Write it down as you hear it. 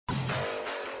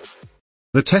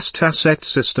The Test Asset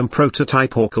System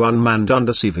Prototype Orca Unmanned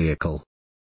Undersea Vehicle.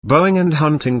 Boeing and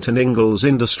Huntington Ingalls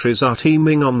Industries are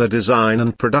teaming on the design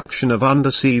and production of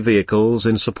undersea vehicles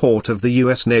in support of the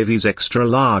U.S. Navy's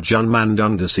extra-large unmanned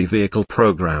undersea vehicle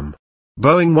program.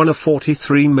 Boeing won a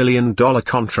 $43 million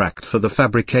contract for the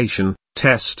fabrication,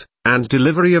 test, and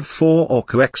delivery of 4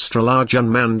 Orca extra-large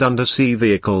unmanned undersea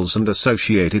vehicles and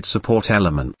associated support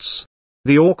elements.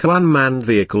 The Orca unmanned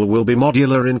vehicle will be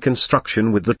modular in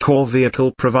construction, with the core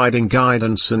vehicle providing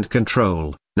guidance and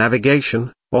control,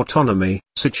 navigation, autonomy,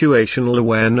 situational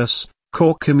awareness,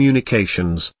 core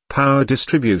communications, power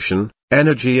distribution,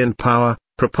 energy and power,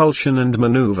 propulsion and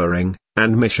maneuvering,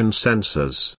 and mission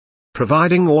sensors.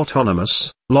 Providing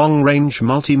autonomous, long-range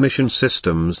multi-mission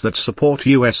systems that support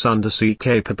U.S. undersea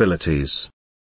capabilities.